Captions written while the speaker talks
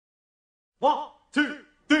1, 2,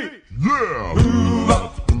 3. Yeah! Move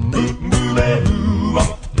up, move it, move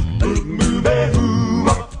up, move it, move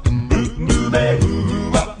up, move it,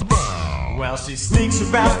 move up. Well, she sneaks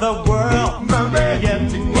around the world, Maria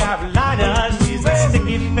to Carolina. She's a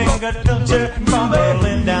sticky finger culture from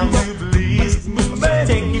Berlin down to Belize. She'll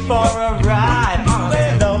take you for a ride on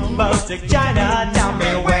a slow boat to China. Tell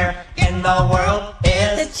me where in the world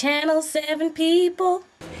is the Channel 7 people.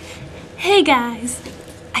 Hey guys,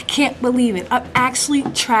 I can't believe it. I'm actually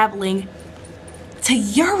traveling to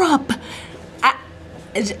Europe. I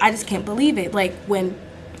just can't believe it. Like when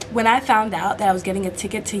I found out that I was getting a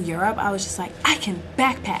ticket to Europe, I was just like, I can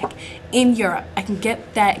backpack in Europe. I can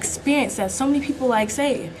get that experience that so many people like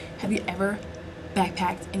say. Have you ever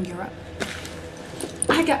backpacked in Europe?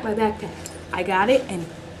 I got my backpack. I got it, and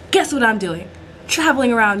guess what I'm doing?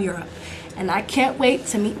 Traveling around Europe. And I can't wait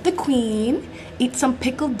to meet the Queen, eat some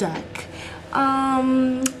pickled duck.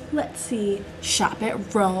 Let's see, shop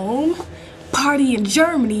at Rome, party in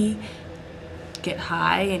Germany, get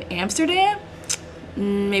high in Amsterdam.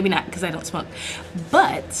 Maybe not, because I don't smoke.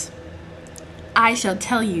 But I shall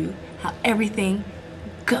tell you how everything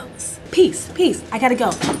goes. Peace, peace. I gotta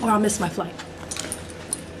go, or I'll miss my flight.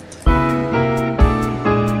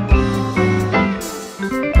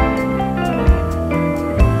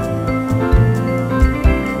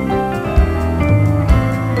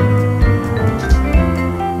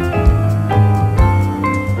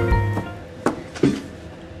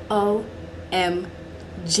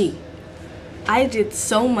 OMG. I did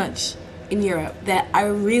so much in Europe that I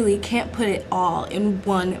really can't put it all in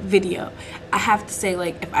one video. I have to say,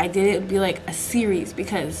 like, if I did it, it'd be like a series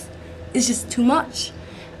because it's just too much.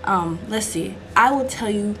 Let's see. I will tell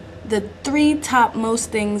you the 3 top best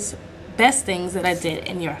things that I did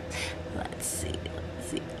in Europe. Let's see.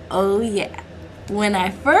 Oh yeah. When I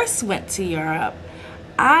first went to Europe,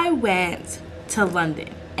 I went to London.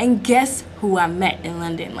 And guess who I met in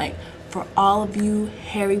London? Like, for all of you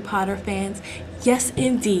Harry Potter fans, yes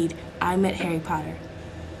indeed, I met Harry Potter.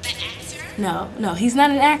 An actor? No, he's not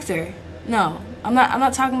an actor. No, I'm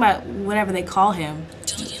not talking about whatever they call him.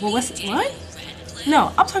 Well, what?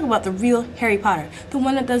 No, I'm talking about the real Harry Potter. The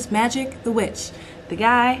one that does magic, the witch. The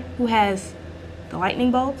guy who has the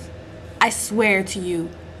lightning bolts. I swear to you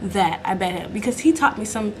that I met him because he taught me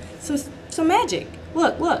some magic.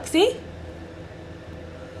 Look, see?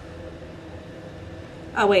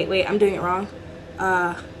 Oh, wait, I'm doing it wrong.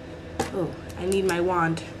 Oh, I need my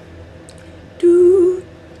wand.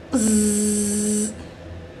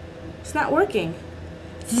 It's not working.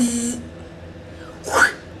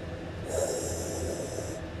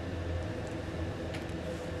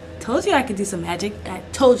 Told you I could do some magic. I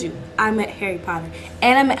told you I met Harry Potter.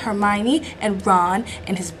 And I met Hermione and Ron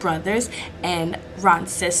and his brothers and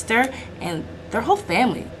Ron's sister and their whole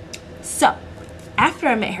family. So, after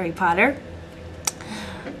I met Harry Potter,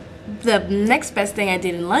 the next best thing I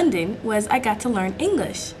did in London was I got to learn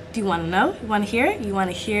English. Do you want to know? You want to hear it? You want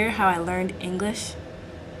to hear how I learned English?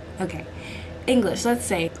 Okay. English, let's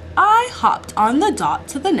say, I hopped on the dot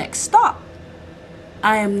to the next stop.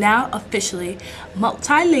 I am now officially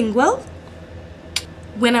multilingual.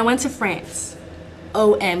 When I went to France,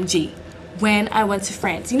 OMG. When I went to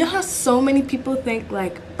France. You know how so many people think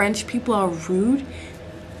like French people are rude?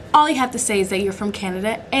 All you have to say is that you're from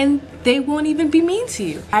Canada and they won't even be mean to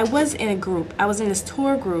you. I was in a group. I was in this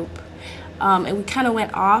tour group and we kind of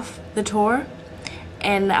went off the tour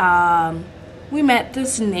and we met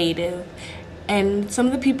this native and some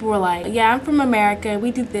of the people were like, yeah, I'm from America.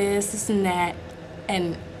 We do this and that.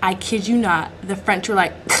 And I kid you not, the French were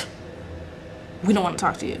like, we don't want to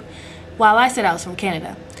talk to you. While I said I was from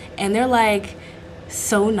Canada. And they're like,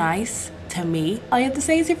 so nice to me. All you have to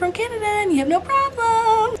say is you're from Canada and you have no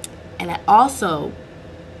problem. And I also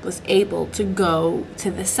was able to go to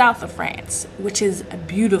the south of France, which is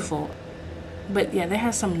beautiful. But yeah, they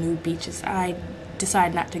have some nude beaches. I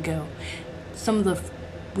decided not to go. Some of the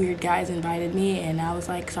weird guys invited me and I was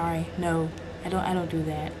like, sorry, no, I don't do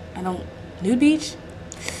that. Nude beach?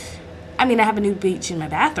 I mean, I have a nude beach in my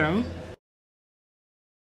bathroom.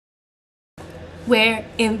 Where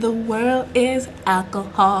in the world is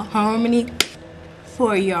alcohol harmony?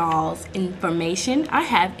 For y'all's information, I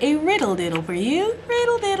have a riddle diddle for you.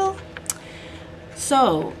 Riddle diddle.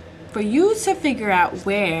 So, for you to figure out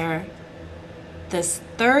where this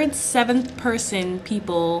 3rd, 7th person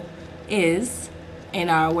people is in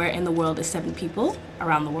our where in the world is 7 people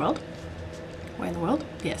around the world. Where in the world?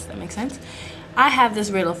 Yes, that makes sense. I have this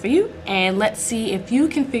riddle for you, and let's see if you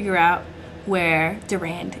can figure out where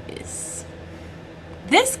Durand is.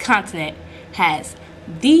 This continent has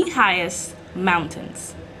the highest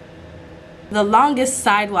mountains. The longest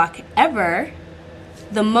sidewalk ever,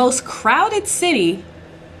 the most crowded city,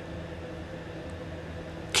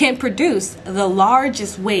 can produce the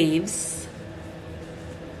largest waves,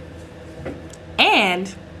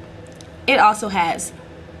 and it also has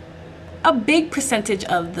a big percentage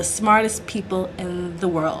of the smartest people in the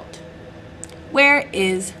world. Where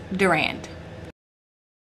is Durand?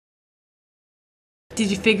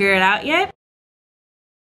 Did you figure it out yet?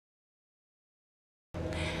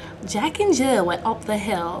 Jack and Jill went up the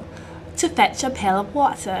hill to fetch a pail of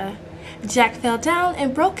water. Jack fell down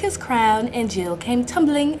and broke his crown, and Jill came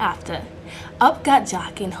tumbling after. Up got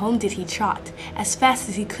Jack, and home did he trot, as fast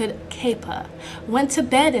as he could caper. Went to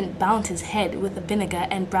bed and bound his head with vinegar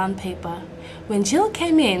and brown paper. When Jill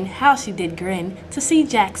came in, how she did grin to see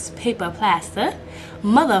Jack's paper plaster.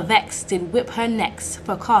 Mother vexed did whip her next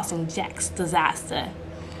for causing Jack's disaster.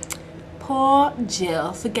 Poor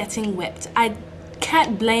Jill for getting whipped. I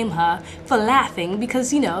can't blame her for laughing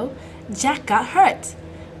because, you know, Jack got hurt.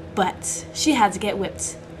 But she had to get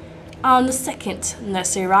whipped. On the second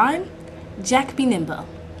nursery rhyme, Jack be nimble.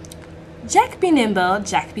 Jack be nimble,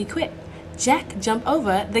 Jack be quick. Jack jump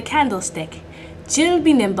over the candlestick. Jill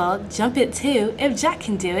be nimble, jump it too. If Jack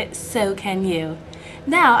can do it, so can you.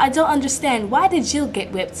 Now, I don't understand, why did Jill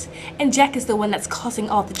get whipped and Jack is the one that's causing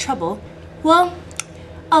all the trouble? Well,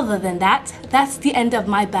 other than that, that's the end of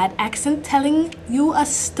my bad accent telling you a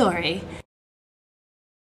story.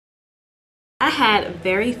 I had a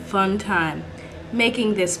very fun time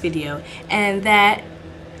making this video, and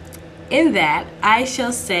in that I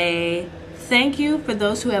shall say thank you for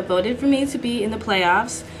those who have voted for me to be in the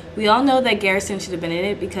playoffs. We all know that Garrison should have been in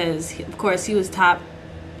it because, of course, he was top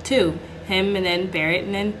 2. Him and then Barrett,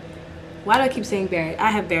 and then, why do I keep saying Barrett?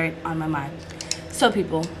 I have Barrett on my mind. So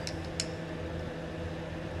people,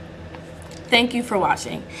 thank you for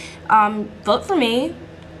watching. Vote for me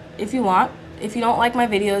if you want. If you don't like my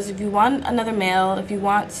videos, if you want another meal, if you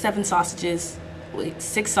want 6 sausages,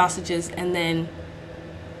 and then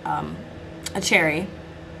a cherry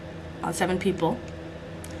on 7 people,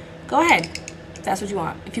 go ahead. If that's what you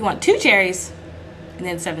want. If you want 2 cherries and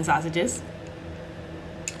then 7 sausages,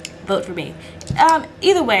 vote for me.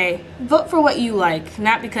 Either way, vote for what you like,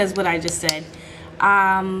 not because what I just said.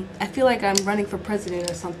 I feel like I'm running for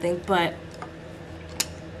president or something, but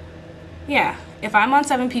yeah, if I'm on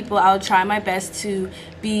 7 people, I'll try my best to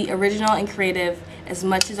be original and creative as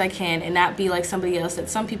much as I can and not be like somebody else that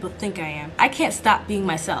some people think I am. I can't stop being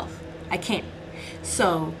myself. I can't.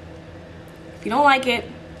 So, if you don't like it,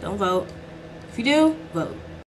 don't vote. If you do, vote.